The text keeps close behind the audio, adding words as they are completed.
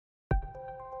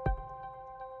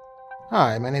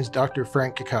Hi, my name is Dr.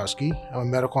 Frank Cackowski. I'm a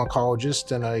medical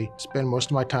oncologist and I spend most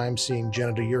of my time seeing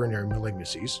genitourinary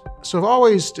malignancies. So I've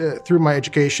always, through my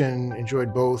education,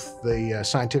 enjoyed both the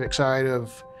scientific side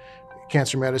of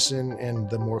cancer medicine and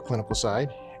the more clinical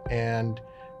side. And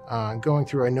going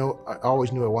through, I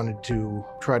always knew I wanted to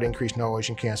try to increase knowledge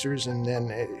in cancers. And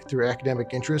then through academic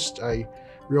interest, I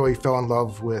really fell in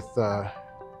love with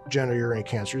genitourinary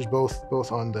cancers,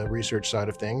 both on the research side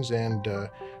of things and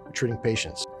treating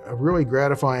patients. A really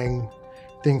gratifying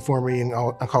thing for me in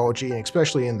oncology, and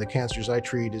especially in the cancers I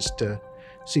treat, is to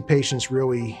see patients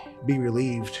really be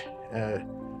relieved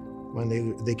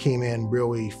when they came in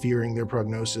really fearing their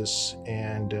prognosis,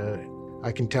 and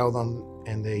I can tell them,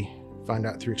 and they find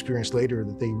out through experience later,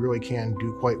 that they really can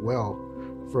do quite well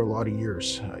for a lot of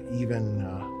years, even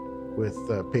with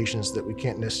patients that we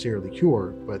can't necessarily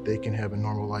cure, but they can have a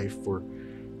normal life for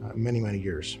many, many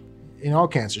years. In all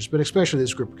cancers, but especially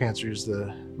this group of cancers,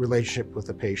 the relationship with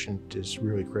the patient is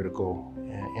really critical.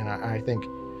 And I think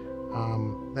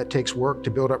that takes work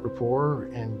to build up rapport,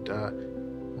 and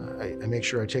I make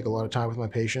sure I take a lot of time with my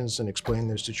patients and explain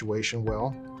their situation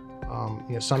well.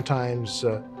 Sometimes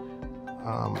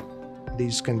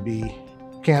these can be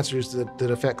cancers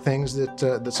that affect things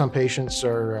that some patients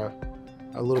are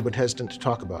a little bit hesitant to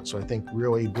talk about. So I think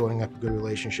really building up a good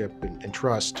relationship and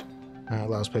trust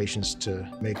allows patients to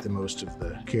make the most of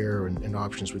the care and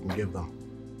options we can give them.